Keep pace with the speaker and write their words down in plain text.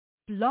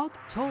Blog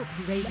Talk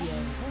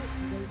Radio.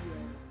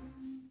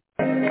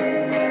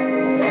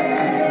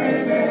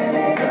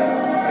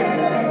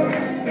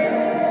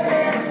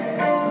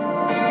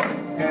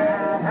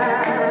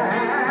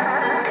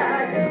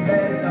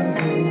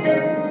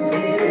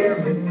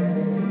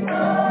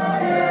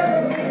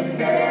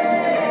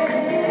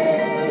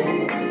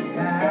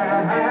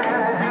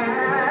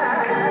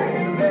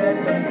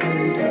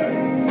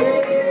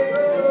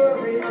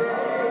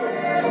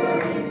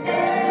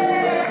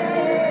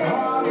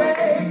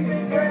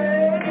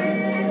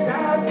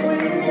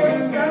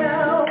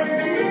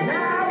 Now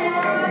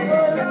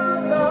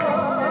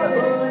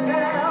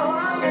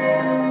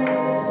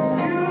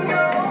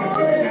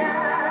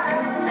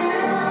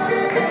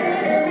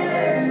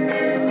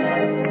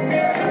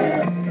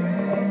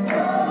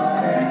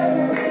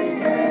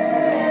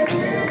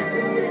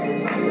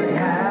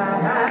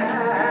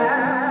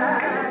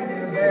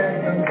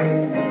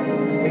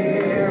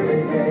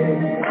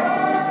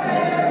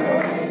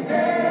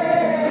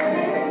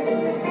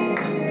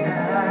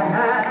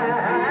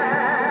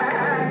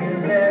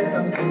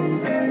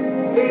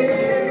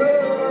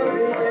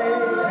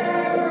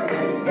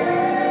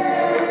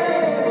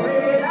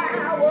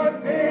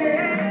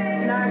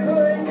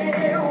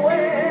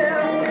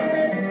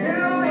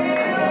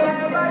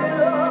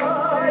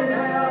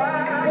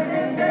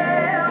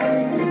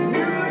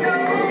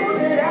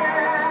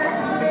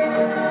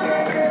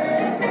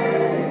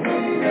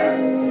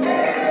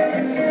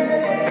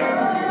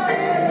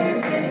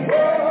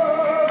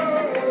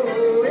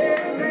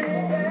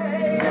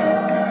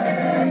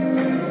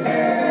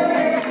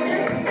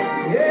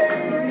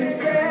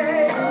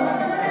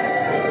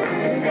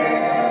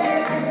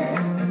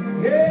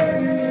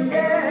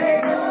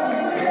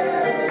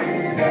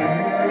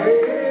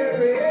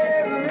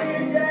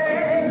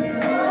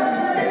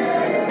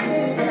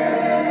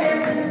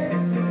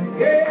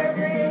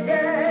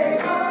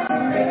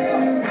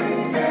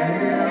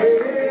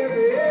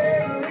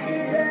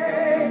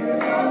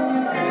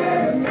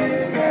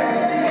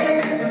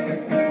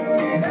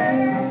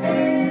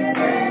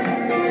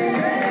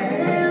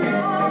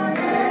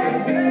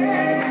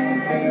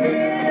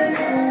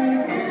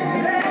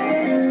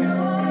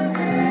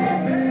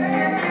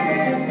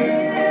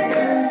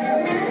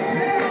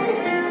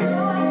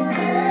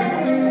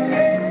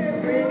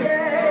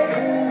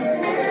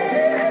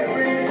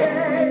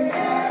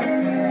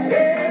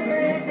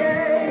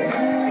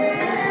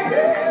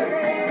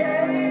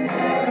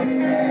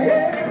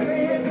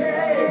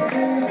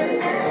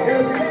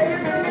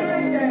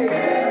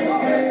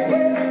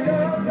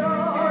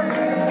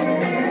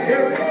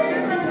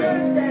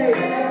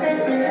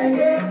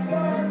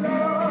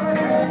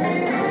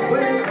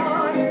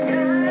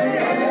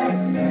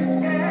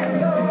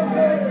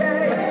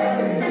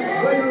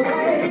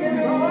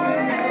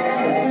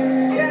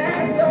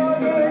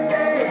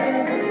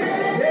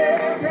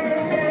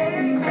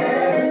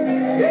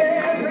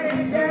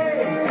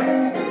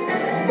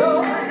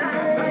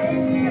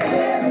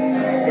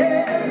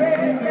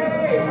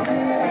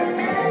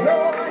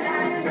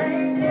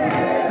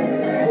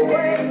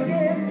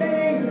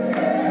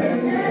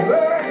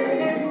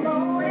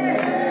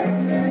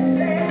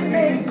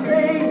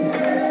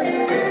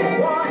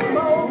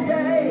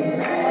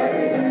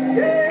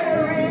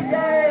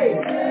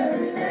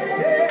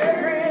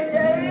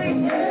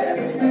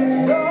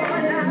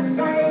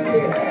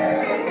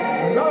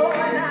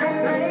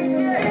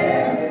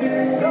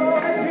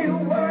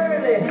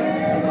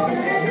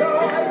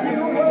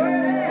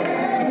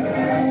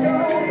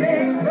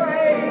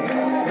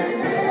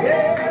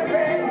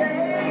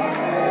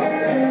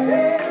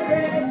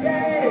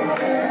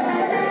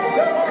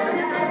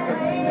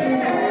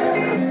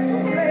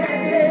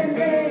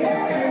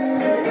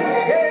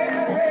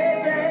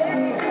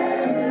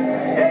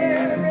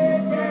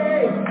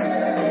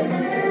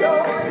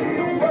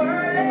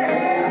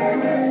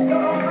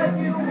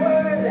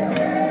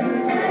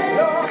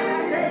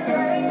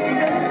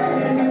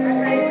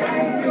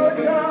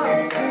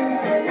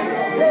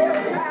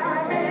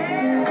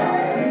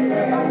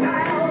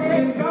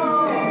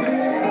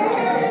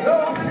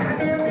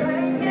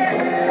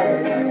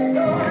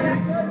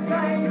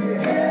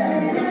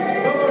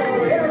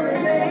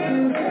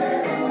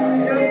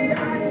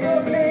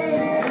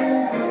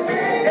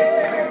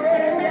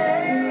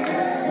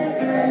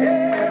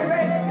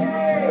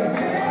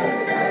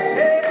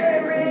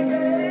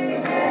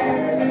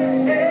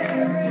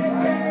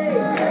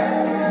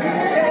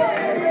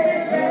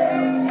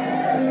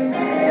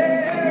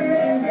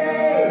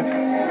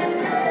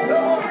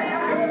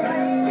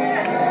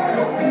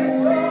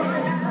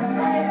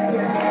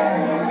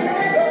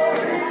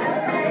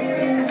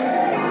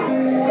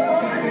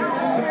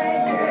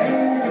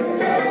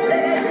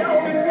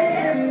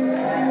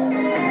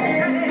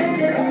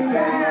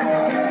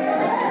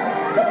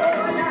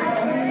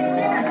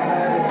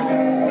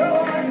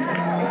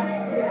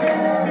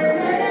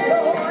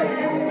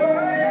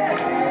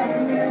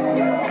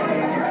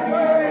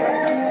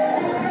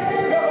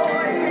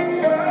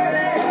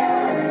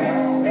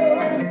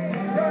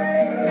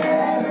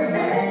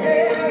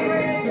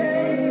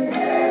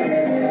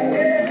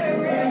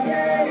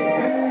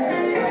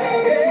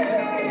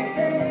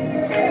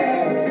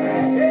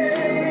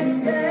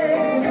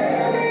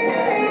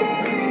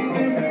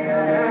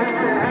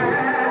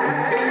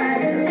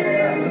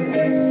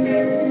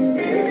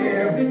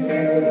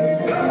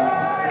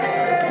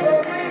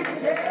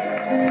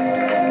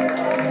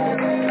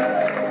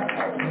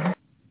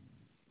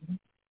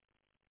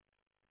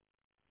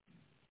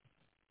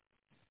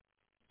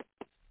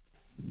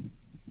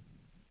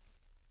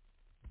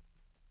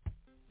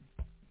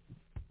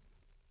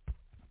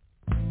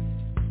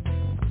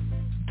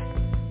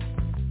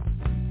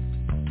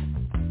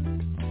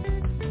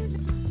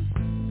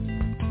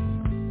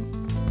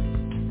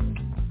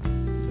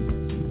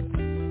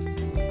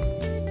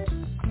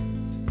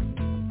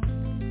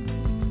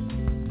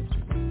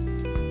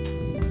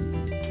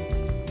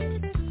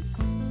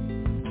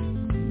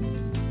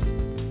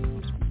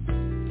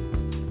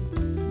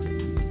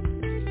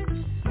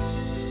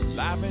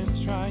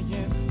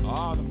trying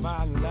all of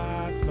my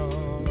life,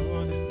 Lord,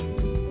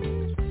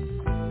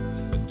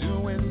 but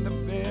doing the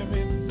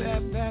very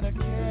best that I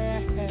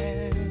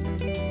can.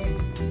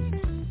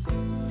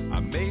 I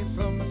made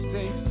some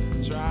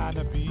mistakes trying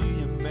to be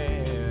a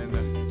man.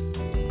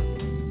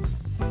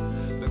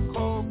 The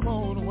cold,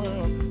 cold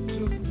world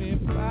took me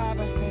by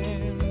the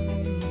hand.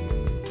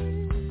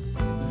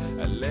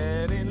 I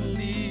let it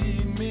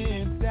lead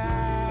me down,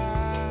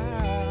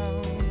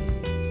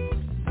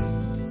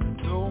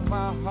 throw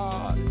my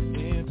heart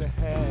into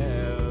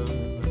hell.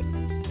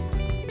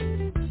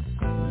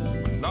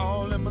 And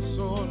all in my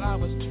soul I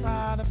was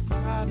trying to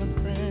find a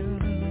friend.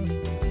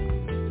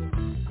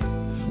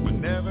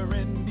 Whenever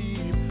in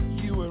need,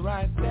 you were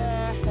right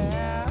there.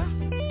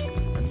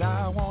 And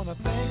I want to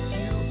thank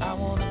you, I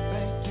want to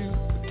thank you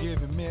for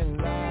giving me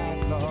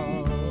life,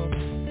 Lord.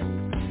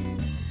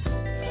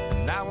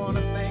 And I want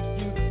to thank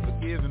you for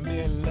giving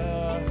me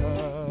love.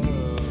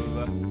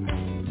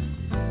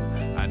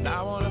 And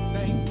I want to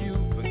thank you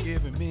for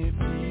giving me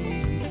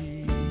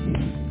peace.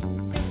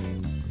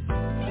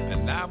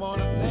 And I want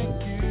to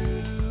thank you.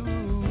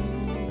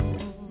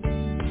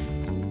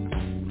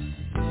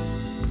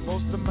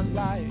 Most of my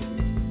life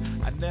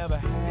I never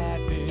had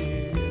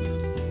this.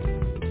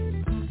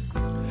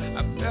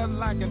 I felt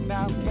like an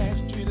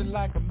outcast, treated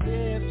like a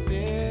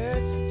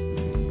misfit.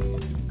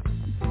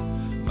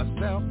 My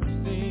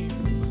self-esteem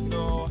was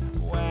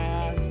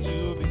nowhere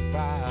to be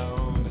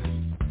found.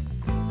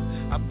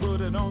 I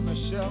put it on the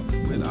shelf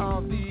with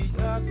all the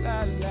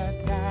other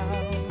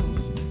letdowns.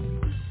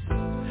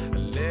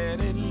 Let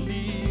it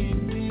lead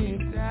me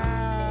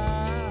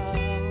down.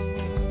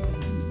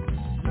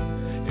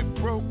 It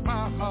broke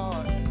my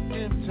heart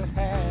into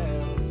half.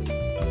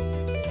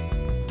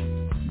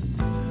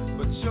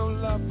 But your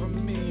love for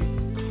me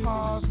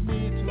caused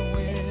me to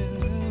win.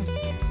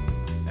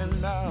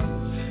 And love,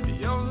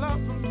 your love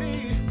for me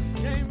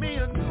gave me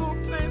a new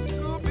place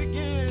to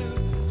begin.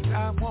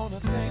 I want to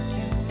thank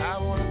you, I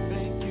want to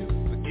thank you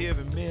for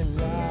giving me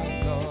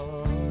life,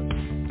 Lord.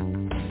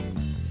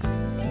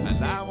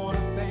 And I want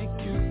to thank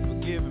you for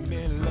giving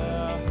me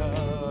love.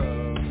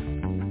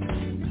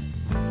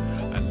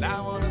 And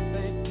I want to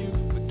thank you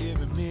for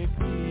giving me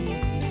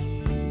peace.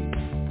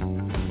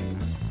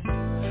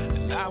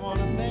 And I want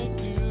to thank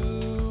you.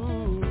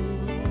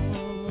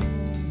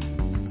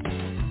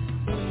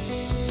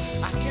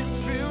 I can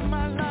feel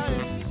my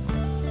life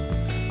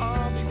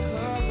all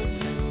because of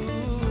you.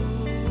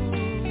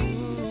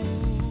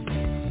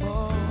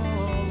 Oh.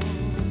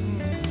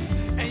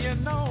 And you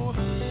know,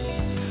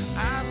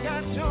 I've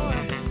got joy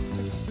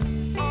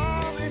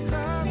all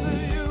because of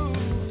you.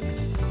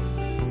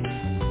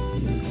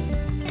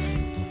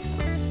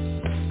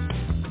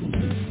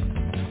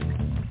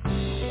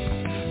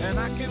 And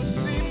I can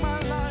see my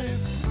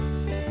life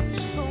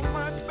so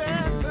much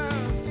better.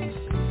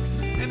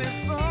 And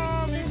it's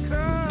all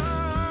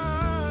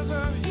because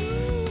of you.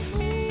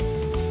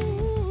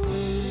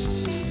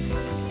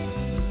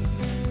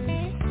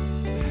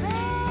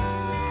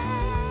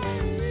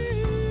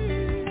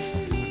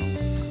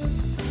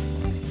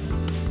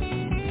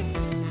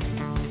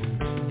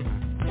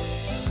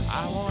 I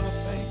want to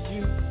thank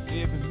you for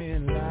giving me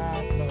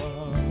life,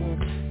 Lord.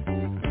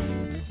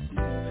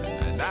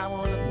 And I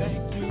want to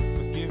thank you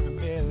for giving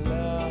me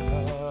love.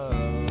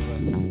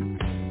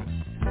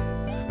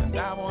 And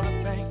I want to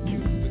thank you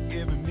for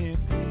giving me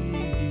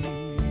peace.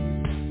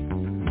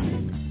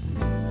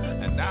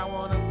 And I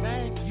want to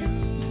thank you.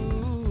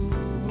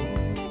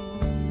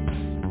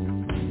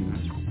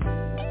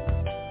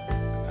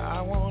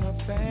 I want to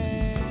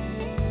thank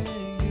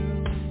you.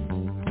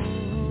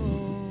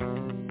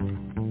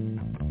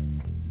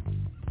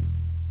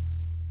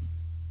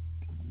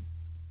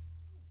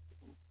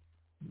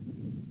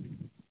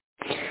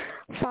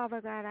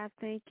 Father God, I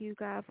thank you,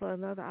 God, for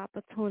another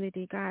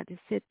opportunity, God, to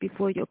sit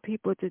before your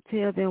people to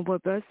tell them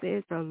what thus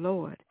says the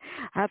Lord.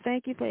 I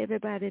thank you for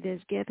everybody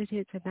that's gathered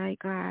here tonight,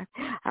 God.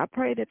 I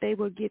pray that they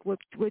will get what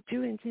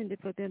you intended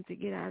for them to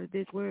get out of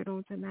this word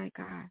on tonight,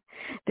 God,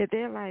 that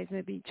their lives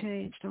may be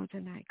changed on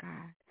tonight,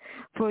 God.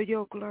 For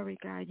your glory,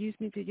 God, use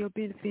me to your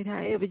benefit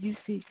however you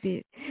see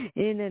fit.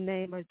 In the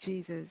name of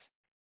Jesus.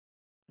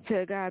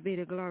 To God be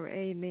the glory.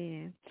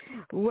 Amen.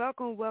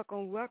 Welcome,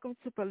 welcome, welcome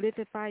to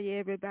Prolific Fire,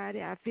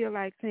 everybody. I feel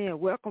like saying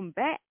welcome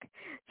back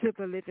to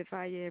Prolific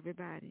Fire,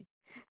 everybody.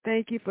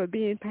 Thank you for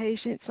being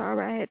patient.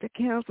 Sorry I had to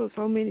cancel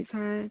so many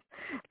times,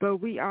 but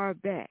we are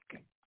back.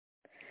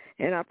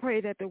 And I pray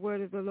that the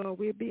word of the Lord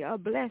will be a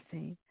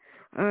blessing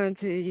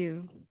unto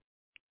you.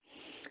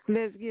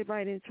 Let's get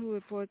right into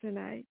it for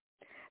tonight.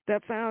 The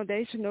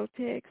foundational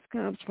text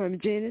comes from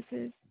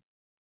Genesis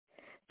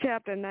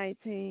chapter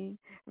 19,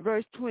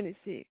 verse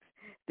 26.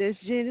 That's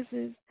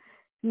Genesis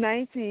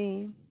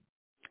 19,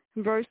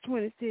 verse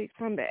 26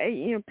 from the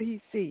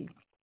AMPC.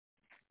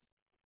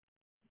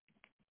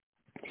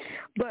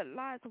 But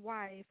Lot's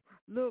wife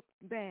looked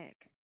back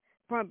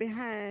from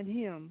behind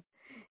him,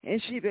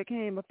 and she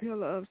became a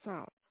pillar of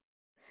salt.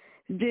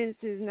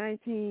 Genesis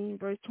 19,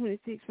 verse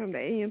 26 from the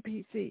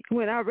AMPC.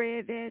 When I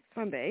read that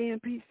from the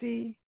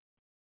AMPC,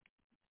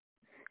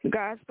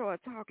 God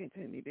started talking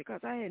to me because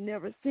I had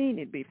never seen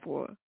it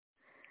before.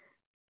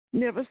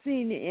 Never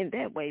seen it in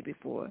that way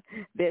before,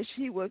 that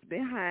she was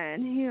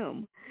behind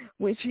him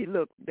when she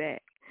looked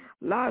back.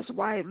 Lot's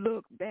wife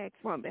looked back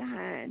from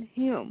behind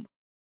him.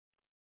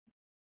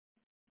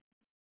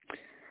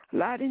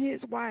 Lot and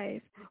his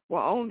wife were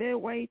on their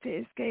way to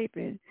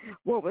escaping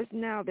what was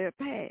now their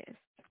past.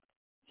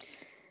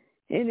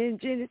 And in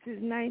Genesis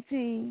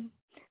 19,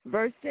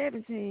 verse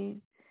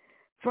 17,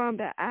 from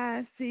the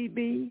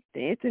ICB, the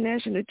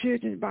International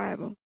Children's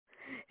Bible,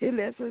 it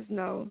lets us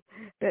know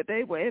that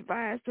they were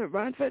advised to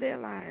run for their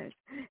lives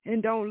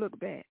and don't look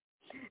back,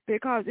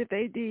 because if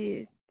they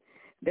did,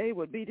 they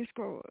would be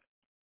destroyed.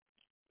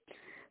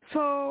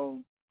 So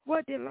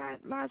what did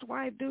Lot's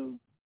wife do?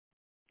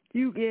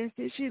 You guessed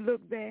it. She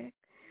looked back.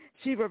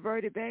 She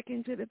reverted back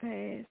into the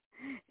past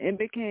and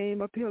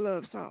became a pillar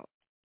of salt.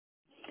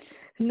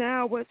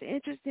 Now, what's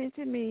interesting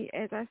to me,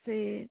 as I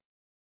said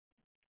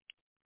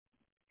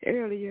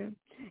earlier,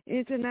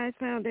 in tonight's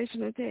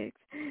foundational text,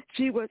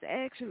 she was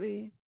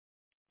actually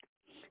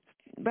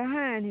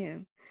behind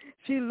him.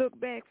 She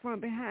looked back from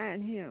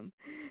behind him.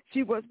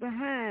 She was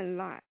behind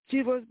Lot.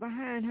 She was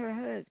behind her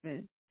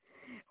husband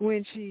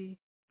when she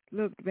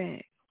looked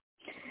back,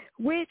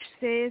 which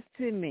says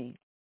to me,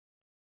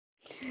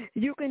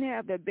 you can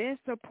have the best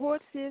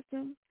support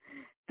system,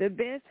 the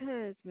best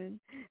husband,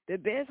 the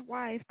best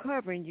wife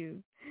covering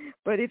you,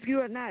 but if you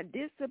are not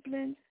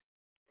disciplined,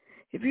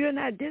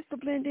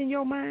 in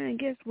your mind,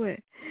 guess what?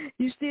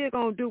 You still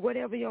going to do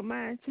whatever your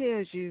mind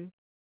tells you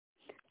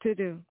to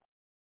do.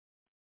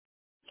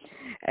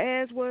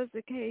 As was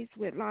the case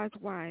with Lot's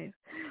wife,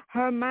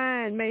 her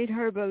mind made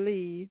her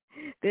believe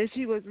that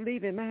she was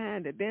leaving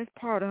behind the best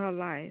part of her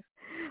life,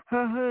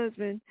 her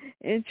husband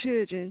and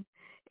children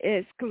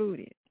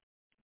excluded.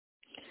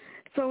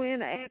 So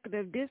in an act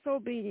of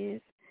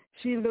disobedience,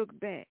 she looked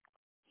back.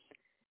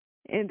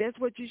 And that's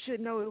what you should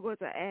know, it was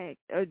an act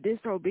of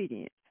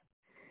disobedience.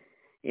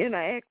 In an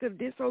act of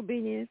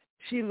disobedience,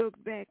 she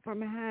looked back from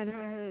behind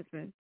her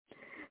husband,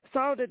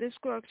 saw the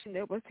destruction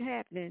that was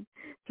happening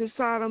to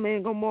Sodom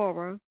and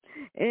Gomorrah,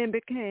 and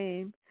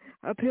became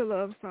a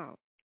pillar of salt.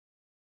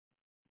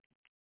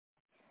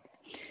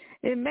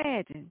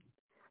 Imagine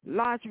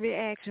Lot's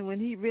reaction when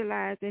he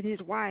realized that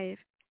his wife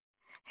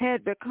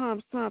had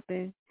become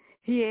something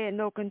he had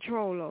no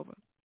control over.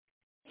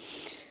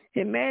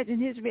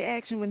 Imagine his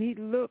reaction when he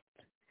looked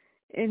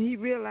and he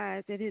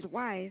realized that his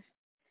wife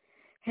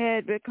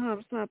had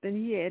become something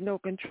he had no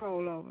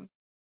control over.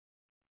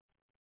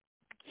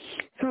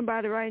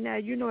 Somebody right now,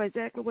 you know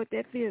exactly what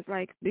that feels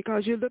like,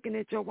 because you're looking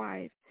at your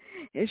wife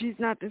and she's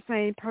not the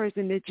same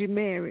person that you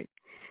married.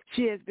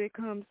 She has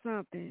become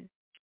something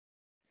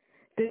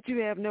that you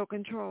have no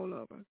control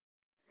over.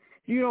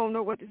 You don't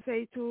know what to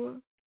say to her.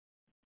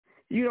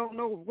 You don't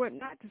know what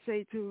not to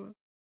say to her.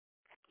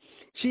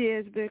 She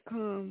has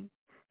become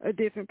a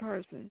different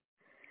person.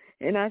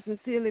 And I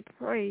sincerely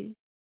pray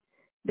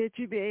that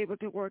you be able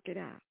to work it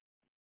out.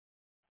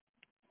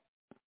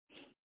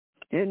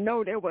 And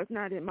no, that was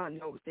not in my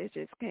notes. That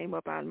just came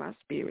up out of my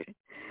spirit.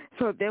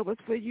 So if that was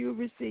for you,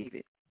 receive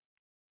it.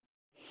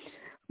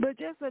 But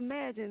just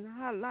imagine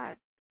how Lot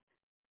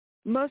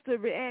must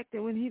have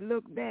reacted when he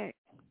looked back.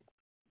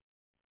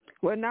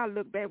 Well, not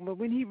look back, but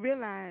when he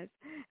realized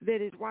that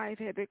his wife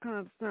had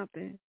become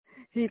something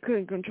he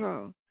couldn't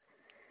control.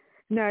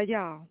 Now,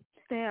 y'all,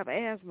 they have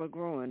asthma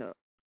growing up.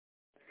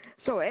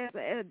 So as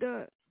an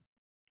adult,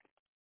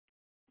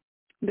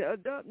 the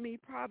adult me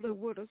probably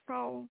would have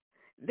saw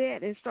that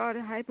and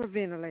started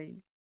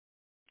hyperventilating.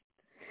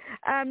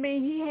 I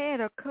mean, he had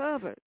her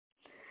covered.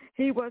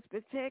 He was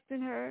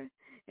protecting her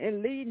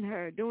and leading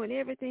her, doing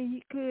everything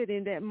he could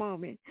in that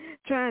moment,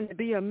 trying to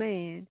be a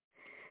man,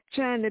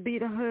 trying to be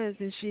the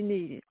husband she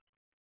needed.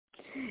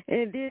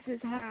 And this is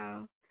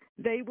how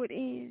they would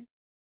end.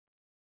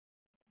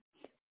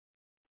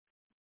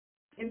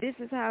 And this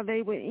is how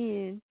they would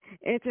end,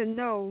 and to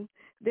know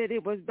that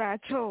it was by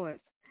choice.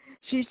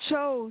 She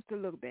chose to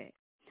look back.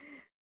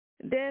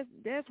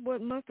 That's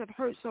what must have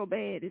hurt so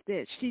bad, is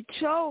that she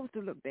chose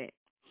to look back.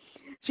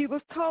 She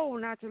was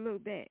told not to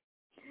look back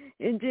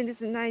in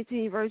Genesis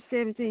 19, verse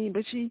 17,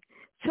 but she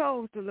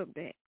chose to look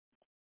back.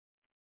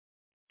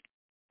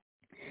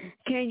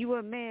 Can you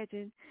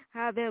imagine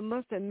how that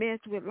must have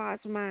messed with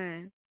Lot's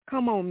mind?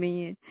 Come on,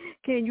 men.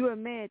 Can you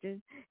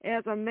imagine,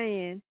 as a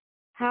man,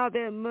 how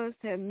that must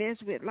have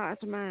messed with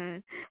Lot's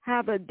mind,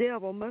 how the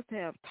devil must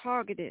have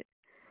targeted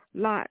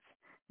Lot's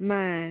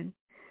mind,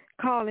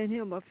 calling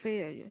him a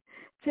failure,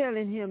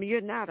 telling him you're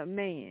not a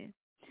man,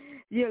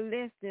 you're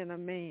less than a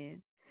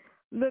man.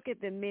 Look at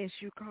the mess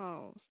you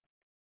caused.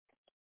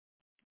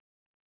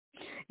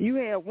 You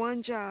had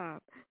one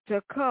job,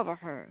 to cover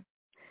her,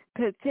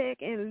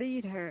 protect and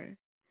lead her,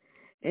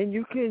 and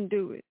you couldn't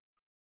do it.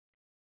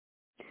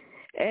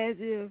 As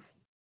if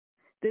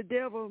the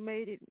devil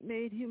made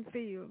him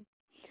feel,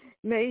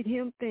 made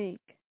him think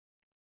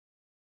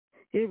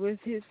it was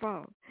his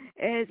fault,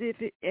 as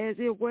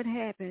if what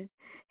happened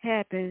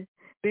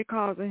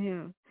because of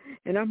him.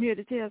 And I'm here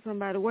to tell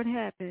somebody what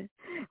happened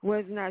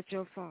was not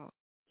your fault.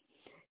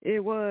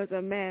 It was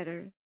a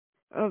matter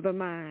of the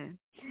mind.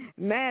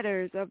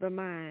 Matters of the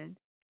mind.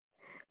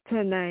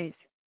 Tonight's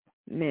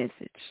message.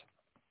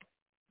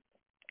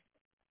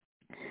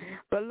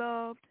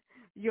 Beloved,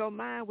 your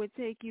mind will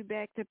take you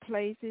back to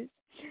places,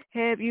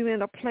 have you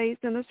in a place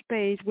and a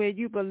space where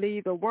you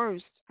believe the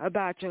worst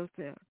about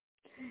yourself.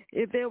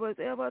 If there was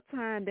ever a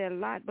time that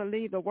Lot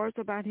believed the worst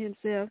about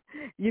himself,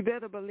 you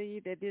better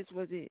believe that this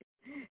was it.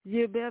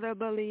 You better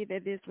believe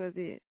that this was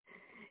it.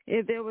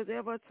 If there was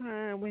ever a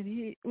time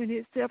when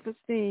his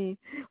self-esteem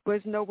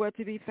was nowhere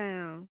to be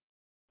found,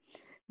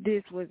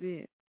 this was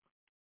it.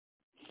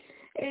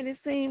 And it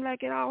seemed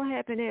like it all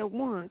happened at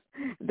once.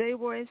 They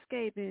were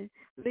escaping,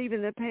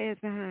 leaving the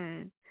past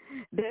behind.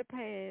 Their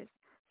past,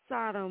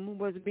 Sodom,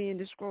 was being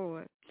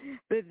destroyed.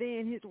 But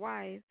then his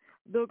wife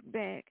looked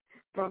back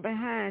from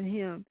behind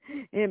him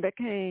and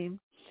became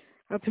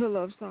a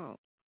pillar of salt.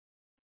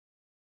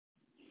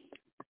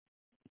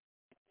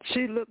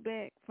 She looked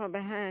back from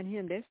behind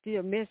him. That's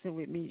still messing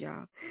with me,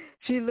 y'all.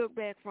 She looked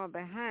back from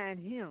behind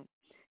him.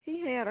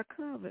 He had her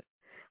covered.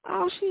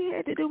 All she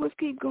had to do was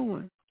keep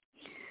going.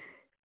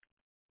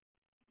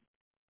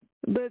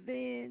 But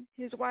then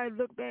his wife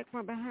looked back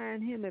from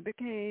behind him and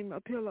became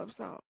a pillar of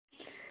salt.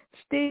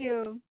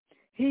 Still,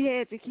 he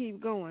had to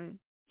keep going.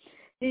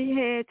 He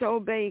had to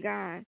obey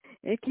God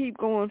and keep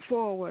going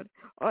forward,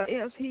 or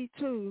else he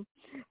too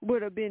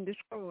would have been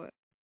destroyed.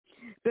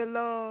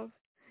 Beloved,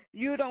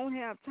 you don't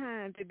have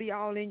time to be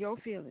all in your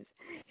feelings.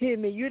 Hear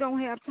me. You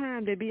don't have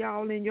time to be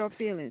all in your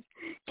feelings.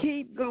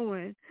 Keep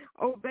going.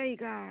 Obey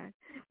God.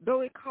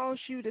 Though it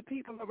costs you the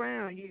people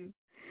around you,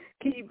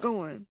 keep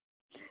going.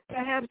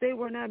 Perhaps they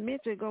were not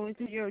meant to go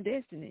into your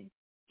destiny.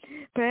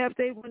 Perhaps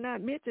they were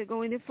not meant to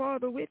go any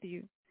farther with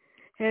you.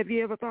 Have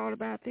you ever thought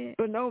about that?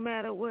 But no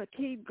matter what,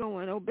 keep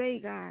going. Obey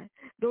God.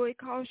 Though it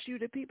costs you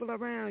the people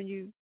around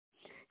you,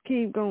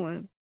 keep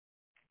going.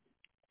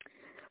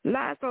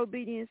 Lot's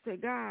obedience to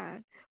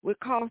God would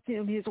cost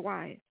him his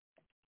wife.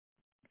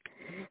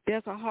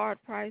 That's a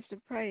hard price to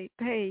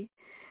pay,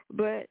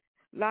 but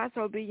Lot's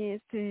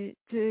obedience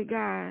to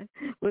God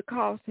would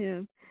cost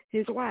him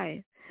his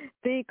wife.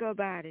 Think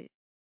about it.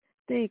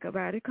 Think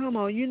about it. Come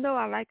on. You know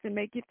I like to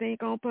make you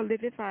think on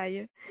Prolific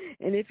Fire.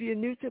 And if you're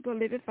new to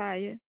Prolific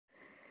Fire,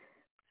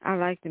 I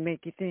like to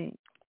make you think.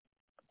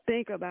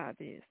 Think about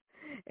this.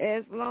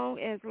 As long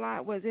as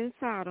Lot was in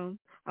Sodom,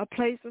 a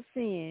place of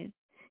sin,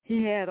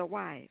 he had a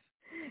wife.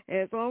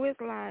 As long as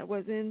Lot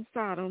was in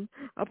Sodom,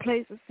 a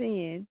place of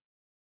sin,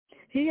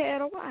 he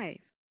had a wife.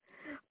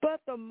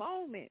 But the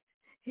moment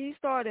he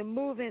started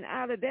moving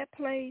out of that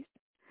place,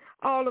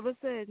 all of a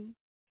sudden,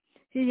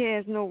 he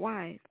has no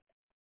wife.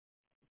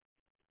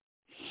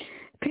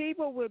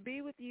 People will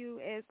be with you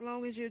as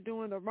long as you're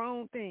doing the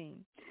wrong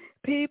thing.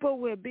 People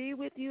will be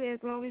with you as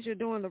long as you're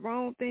doing the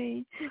wrong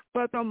thing.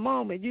 But the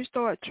moment you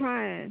start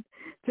trying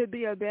to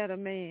be a better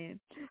man,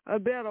 a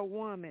better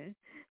woman,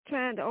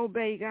 trying to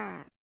obey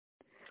God,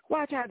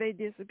 watch how they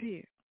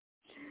disappear.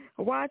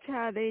 Watch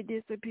how they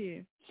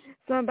disappear.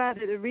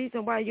 Somebody, the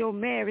reason why your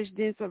marriage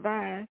didn't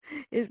survive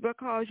is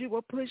because you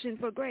were pushing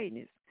for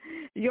greatness.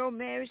 Your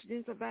marriage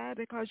didn't survive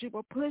because you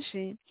were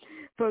pushing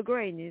for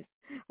greatness,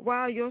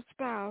 while your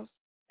spouse,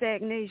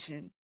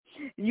 stagnation.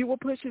 You were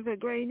pushing for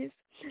greatness,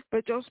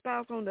 but your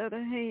spouse, on the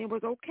other hand,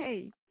 was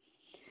okay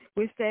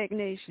with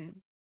stagnation.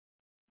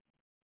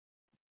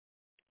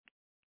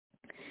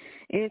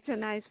 In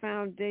tonight's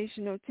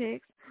foundational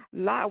text,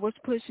 Lot was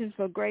pushing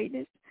for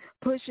greatness,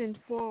 pushing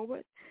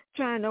forward,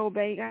 trying to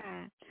obey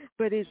God.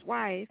 But his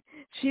wife,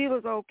 she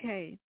was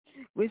okay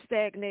with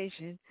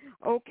stagnation,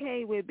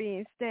 okay with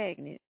being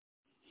stagnant.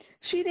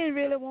 She didn't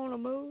really want to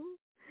move,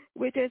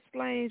 which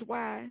explains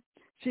why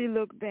she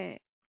looked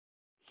back.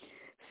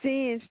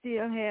 Sin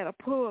still had a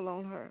pull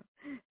on her.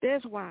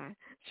 That's why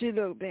she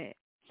looked back.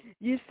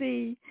 You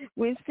see,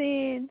 when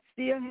sin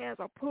still has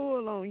a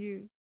pull on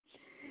you,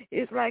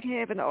 it's like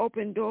having an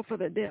open door for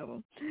the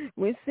devil.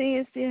 When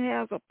sin still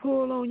has a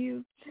pull on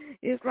you,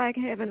 it's like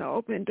having an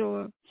open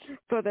door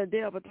for the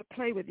devil to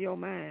play with your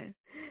mind,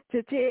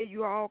 to tell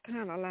you all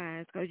kind of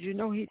lies, because you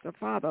know he's the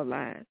father of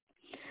lies.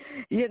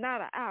 You're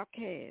not an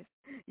outcast.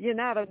 You're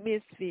not a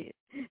misfit.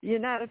 You're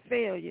not a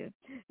failure.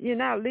 You're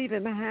not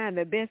leaving behind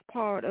the best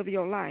part of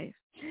your life.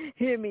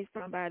 Hear me,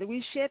 somebody.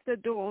 We shut the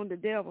door on the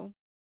devil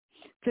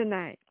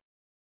tonight.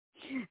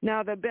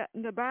 Now,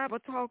 the Bible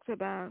talks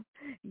about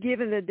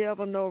giving the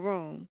devil no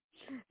room,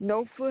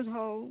 no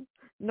foothold,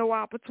 no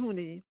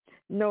opportunity,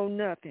 no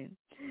nothing.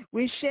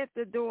 We shut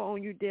the door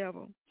on you,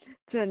 devil,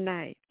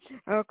 tonight,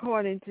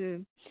 according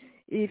to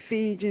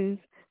Ephesians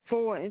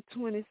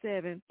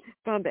 4:27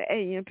 from the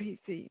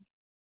AMPC.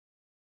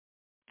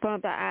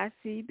 From the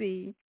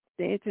ICB,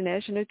 the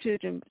International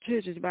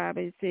Children's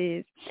Bible, it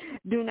says,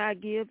 do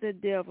not give the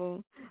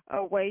devil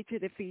a way to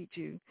defeat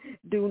you.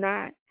 Do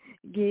not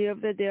give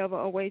the devil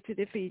a way to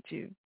defeat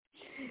you.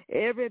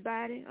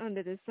 Everybody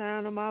under the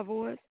sound of my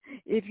voice,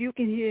 if you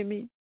can hear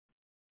me,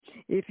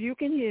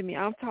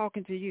 I'm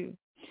talking to you.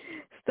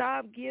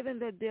 Stop giving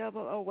the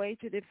devil a way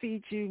to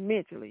defeat you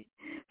mentally.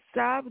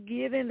 Stop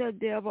giving the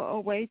devil a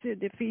way to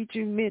defeat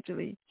you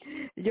mentally.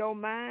 Your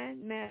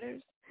mind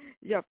matters.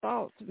 Your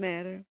thoughts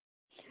matter.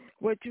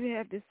 What you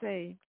have to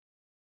say,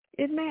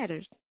 it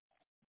matters.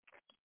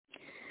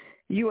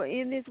 You are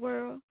in this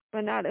world,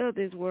 but not of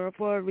this world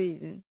for a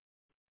reason.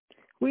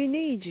 We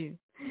need you.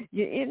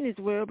 You're in this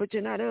world, but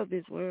you're not of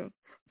this world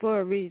for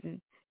a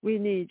reason. We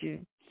need you.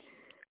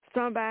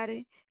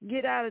 Somebody,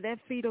 get out of that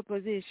fetal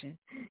position.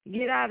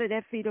 Get out of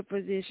that fetal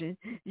position.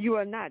 You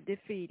are not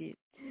defeated.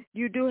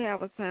 You do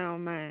have a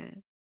sound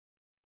mind.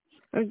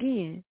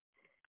 Again,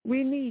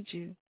 we need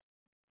you.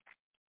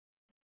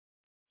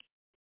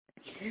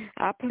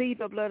 I plead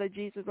the blood of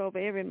Jesus over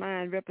every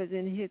mind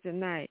represented here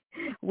tonight,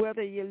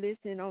 whether you're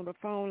listening on the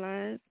phone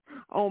lines,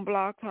 on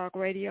Blog Talk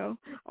Radio,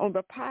 on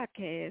the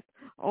podcast,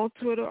 on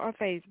Twitter or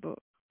Facebook.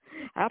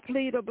 I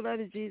plead the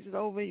blood of Jesus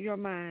over your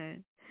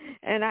mind,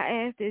 and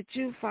I ask that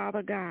you,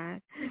 Father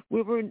God,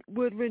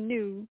 would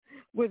renew,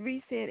 would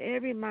reset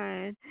every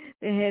mind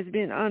that has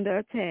been under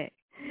attack,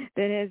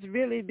 that has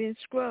really been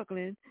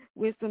struggling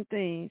with some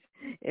things,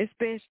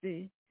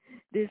 especially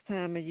this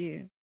time of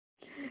year.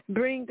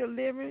 Bring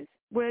deliverance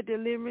where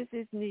deliverance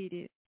is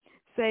needed.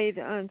 Save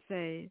the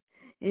unsaved.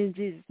 In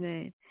Jesus'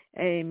 name,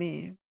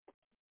 amen.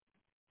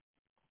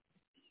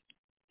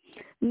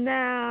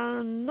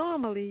 Now,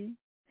 normally,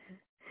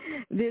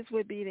 this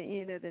would be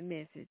the end of the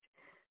message.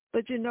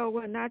 But you know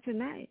what? Not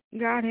tonight.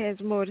 God has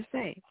more to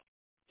say.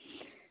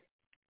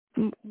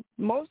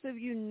 Most of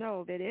you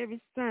know that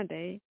every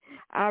Sunday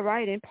I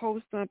write and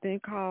post something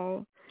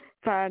called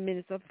 5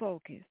 Minutes of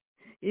Focus.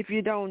 If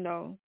you don't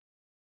know,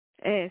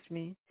 ask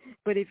me.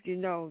 But if you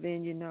know,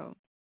 then you know.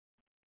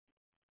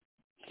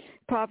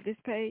 Prophetess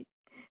Paige,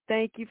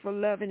 thank you for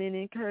loving and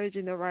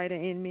encouraging the writer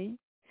in me.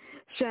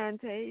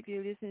 Shantae, if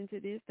you're listening to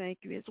this, thank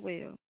you as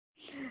well.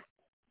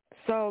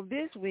 So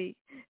this week,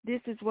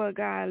 this is what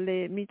God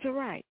led me to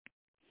write.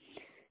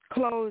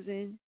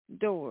 Closing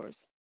doors.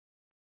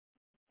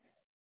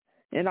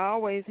 And I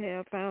always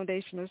have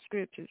foundational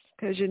scriptures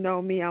because you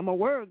know me, I'm a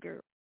word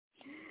girl.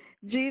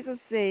 Jesus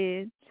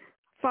said,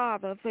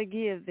 Father,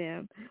 forgive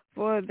them,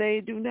 for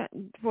they do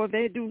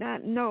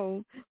not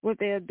know what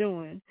they are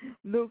doing.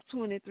 Luke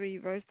 23,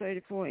 verse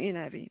 34,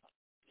 NIV.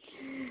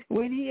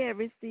 When he had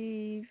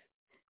received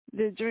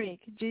the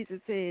drink,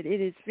 Jesus said,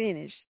 it is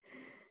finished.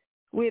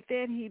 With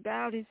that, he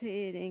bowed his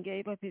head and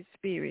gave up his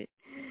spirit.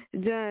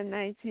 John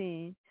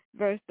 19,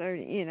 verse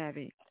 30,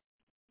 NIV.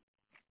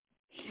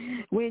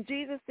 When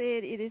Jesus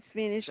said it is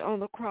finished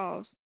on the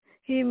cross,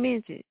 he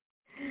meant it.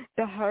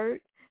 The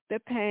hurt, the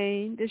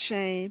pain, the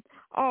shame,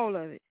 all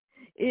of it.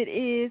 It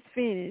is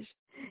finished.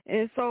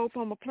 And so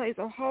from a place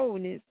of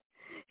wholeness,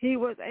 he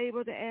was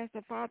able to ask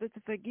the Father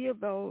to forgive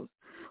those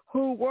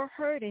who were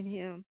hurting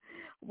him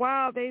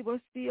while they were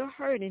still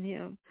hurting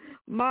him,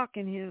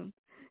 mocking him,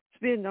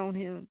 spitting on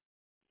him,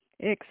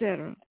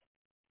 etc.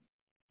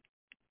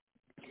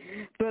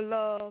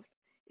 Beloved,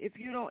 if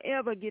you don't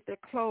ever get the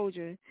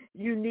closure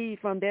you need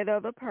from that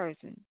other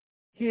person,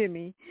 hear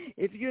me,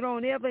 if you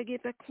don't ever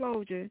get the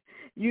closure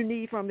you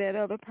need from that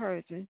other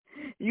person,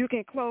 you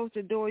can close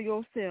the door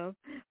yourself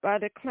by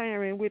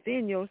declaring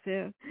within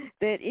yourself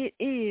that it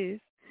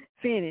is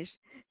finished.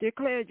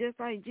 Declare just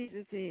like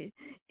Jesus said,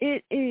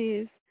 it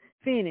is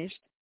finished.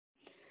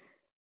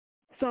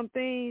 Some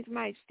things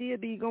might still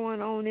be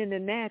going on in the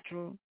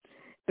natural,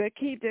 but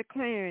keep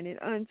declaring it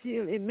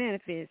until it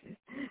manifests,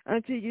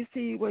 until you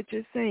see what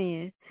you're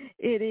saying.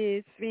 It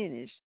is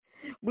finished.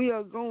 We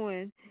are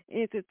going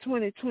into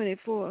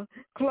 2024,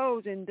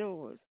 closing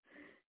doors.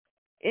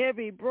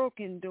 Every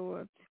broken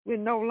door will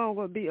no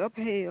longer be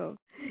upheld.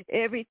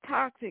 Every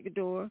toxic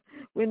door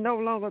will no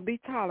longer be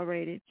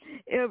tolerated.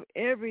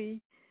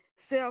 Every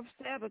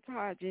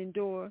self-sabotaging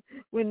door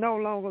will no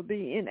longer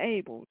be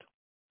enabled.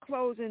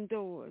 Closing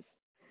doors.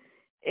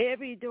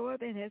 Every door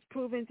that has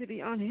proven to be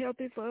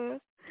unhealthy for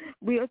us,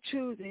 we are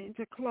choosing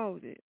to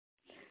close it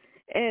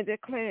and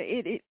declare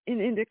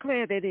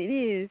declare that it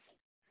is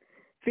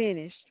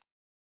finished.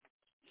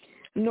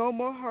 No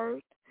more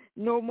hurt,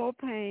 no more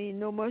pain,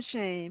 no more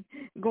shame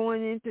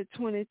going into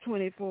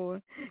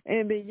 2024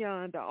 and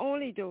beyond. The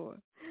only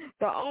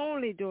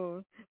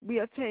door we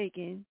are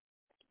taking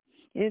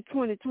in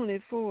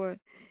 2024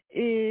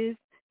 is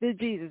the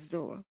Jesus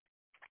door.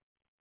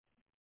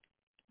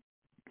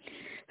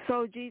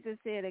 So Jesus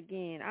said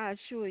again, I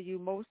assure you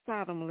most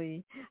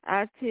solemnly,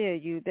 I tell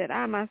you that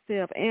I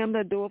myself am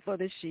the door for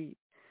the sheep.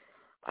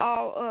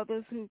 All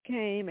others who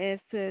came as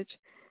such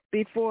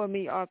before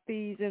me are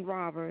thieves and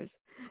robbers,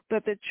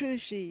 but the true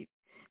sheep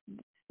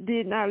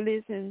did not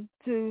listen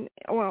to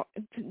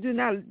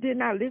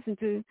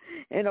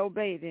and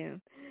obey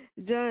them.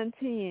 John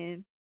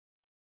 10,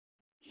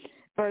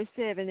 verse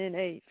 7 and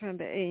 8 from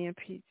the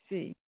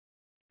AMPC.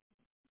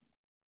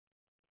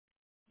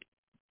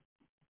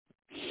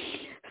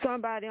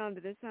 Somebody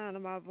under the sound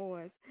of my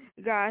voice,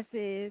 God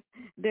says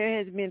there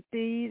has been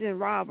thieves and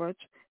robbers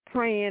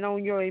preying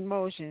on your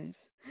emotions,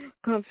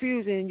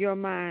 confusing your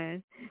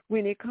mind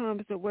when it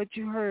comes to what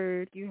you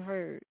heard.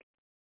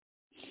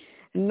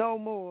 No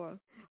more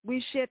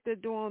We shut the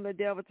door on the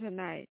devil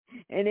tonight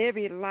and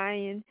every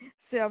lying,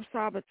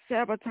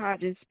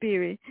 self-sabotaging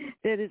spirit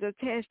that is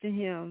attached to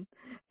him,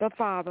 the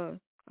father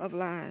of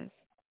lies.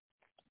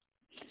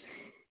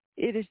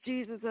 It is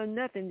Jesus or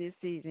nothing this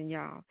season,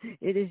 y'all.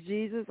 It is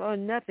Jesus or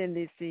nothing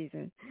this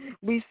season.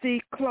 We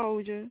seek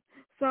closure.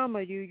 Some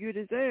of you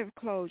deserve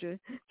closure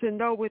to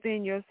know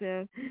within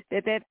yourself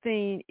that that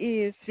thing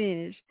is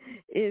finished,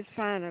 is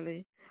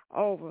finally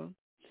over.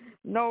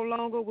 No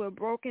longer will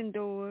broken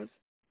doors,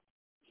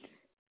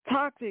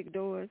 toxic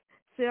doors,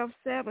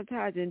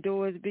 self-sabotaging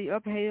doors be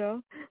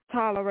upheld,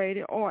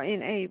 tolerated, or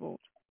enabled.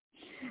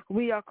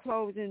 We are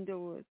closing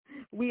doors.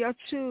 We are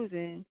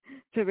choosing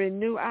to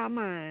renew our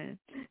mind,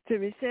 to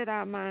reset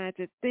our mind,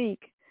 to think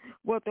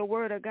what the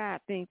Word of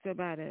God thinks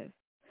about us.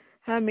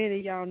 How many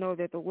of y'all know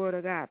that the Word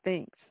of God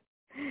thinks?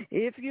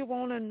 If you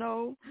want to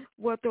know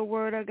what the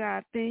Word of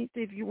God thinks,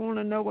 if you want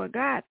to know what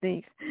God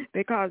thinks,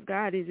 because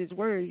God is His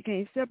Word, you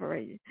can't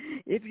separate it.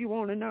 If you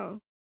want to know,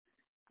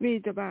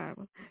 read the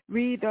Bible.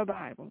 Read the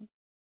Bible.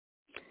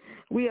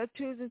 We are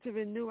choosing to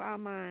renew our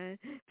mind,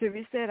 to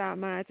reset our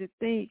mind, to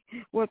think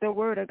what the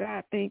Word of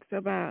God thinks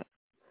about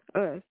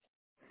us.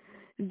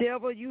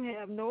 Devil, you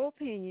have no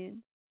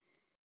opinion,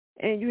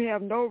 and you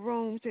have no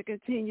room to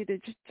continue to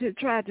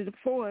try to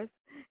force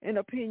an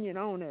opinion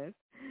on us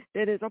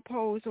that is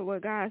opposed to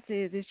what God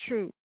says is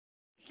true.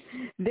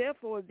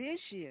 Therefore, this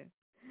year,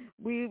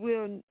 we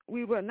will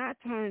not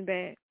turn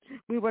back.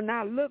 We will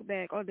not look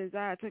back or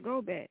desire to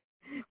go back.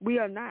 We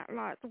are not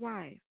Lot's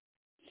wife.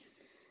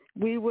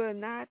 We will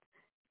not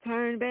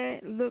turn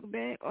back, look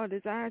back, or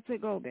desire to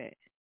go back.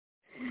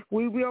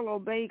 We will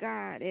obey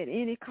God at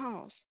any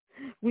cost.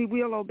 We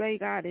will obey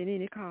God at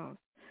any cost.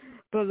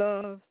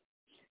 Beloved,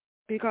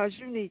 because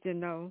you need to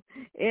know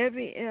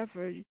every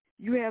effort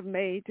you have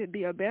made to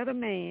be a better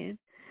man,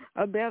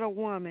 a better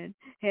woman,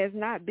 has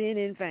not been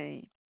in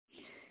vain.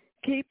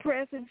 Keep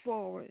pressing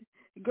forward.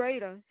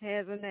 Greater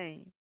has a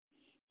name.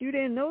 You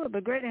didn't know it,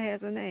 but greater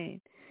has a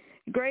name.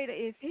 Greater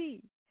is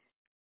He.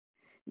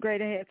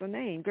 Greater has a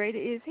name. Greater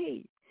is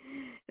He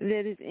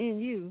that is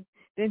in you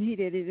than he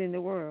that is in the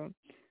world.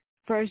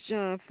 1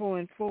 John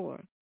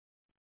 4:4.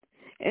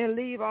 And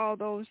leave all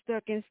those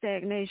stuck in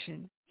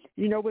stagnation.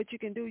 You know what you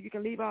can do? You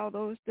can leave all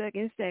those stuck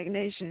in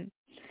stagnation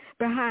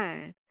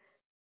behind.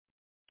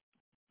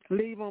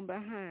 Leave them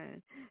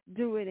behind.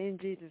 Do it in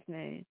Jesus'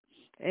 name.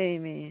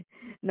 Amen.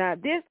 Now,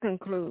 this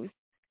concludes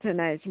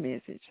tonight's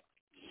message.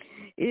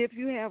 If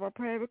you have a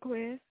prayer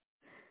request,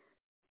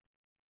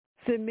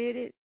 submit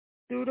it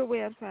through the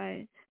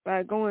website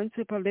by going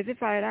to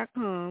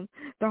prolificfire.com.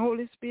 The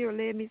Holy Spirit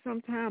led me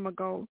some time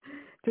ago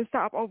to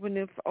stop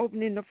opening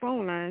the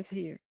phone lines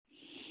here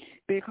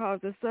because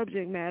the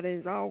subject matter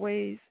is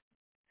always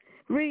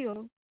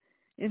real,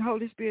 and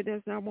Holy Spirit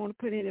does not want to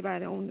put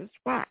anybody on the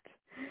spot.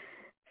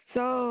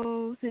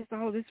 So since the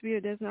Holy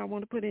Spirit does not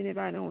want to put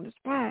anybody on the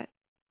spot,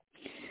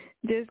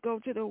 just go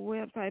to the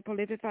website,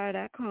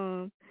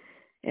 prolificfire.com,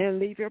 and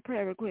leave your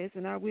prayer request,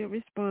 and I will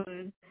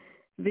respond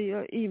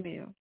via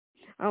email.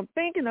 I'm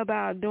thinking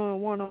about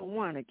doing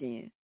one-on-one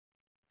again.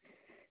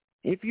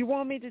 If you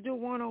want me to do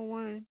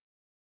one-on-one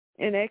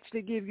and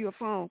actually give you a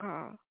phone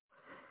call,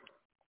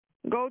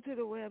 go to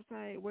the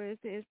website where it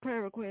says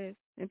prayer request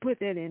and put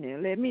that in there.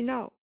 Let me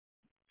know.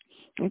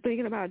 I'm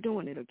thinking about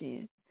doing it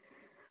again.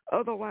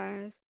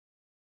 Otherwise,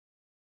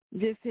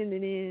 just send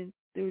it in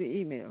through the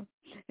email,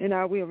 and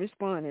I will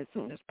respond as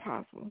soon as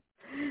possible.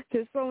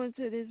 To sow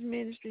into this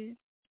ministry,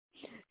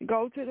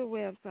 go to the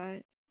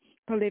website,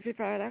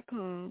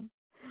 prolificfire.com,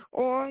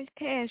 or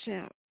Cash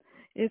App.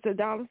 It's a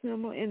dollar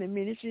symbol in the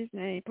ministry's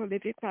name,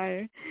 Prolific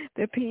Fire.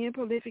 The P in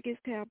Prolific is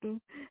capital.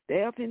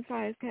 The F in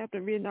Fire is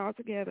capital, written all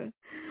together.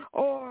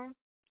 Or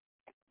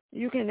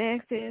you can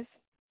access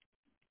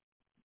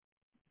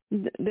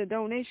the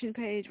donation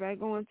page by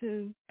going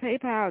to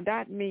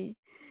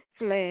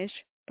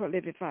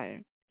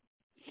paypal.me/prolificfire.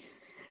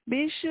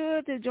 Be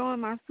sure to join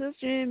my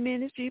sister in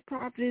ministry,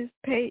 Prophetess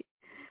Stacy,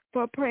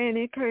 for prayer and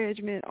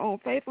encouragement on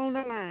Faith on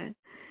the Line.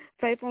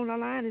 Faith on the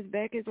Line is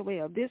back as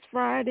well this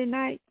Friday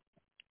night,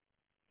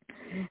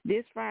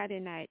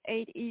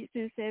 8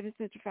 Eastern, 7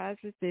 Central, 5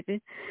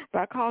 Pacific,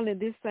 by calling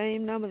this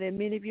same number that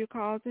many of you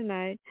called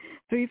tonight,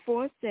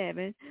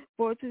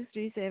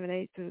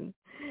 347-423-782.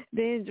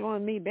 Then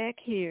join me back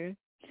here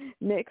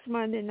next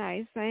Monday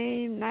night,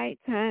 same night,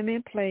 time,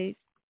 and place,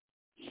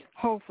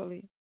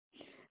 hopefully,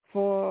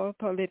 for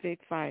Prolific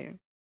Fire.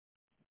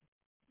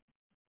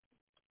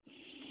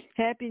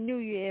 Happy New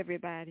Year,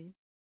 everybody.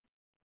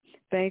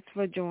 Thanks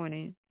for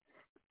joining.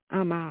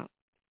 I'm out.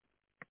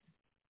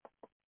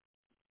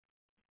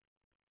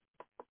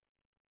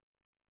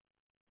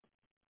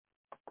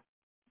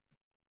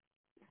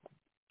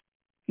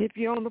 If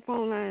you're on the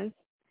phone lines,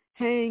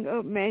 hang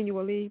up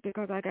manually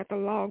because I got to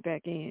log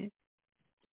back in.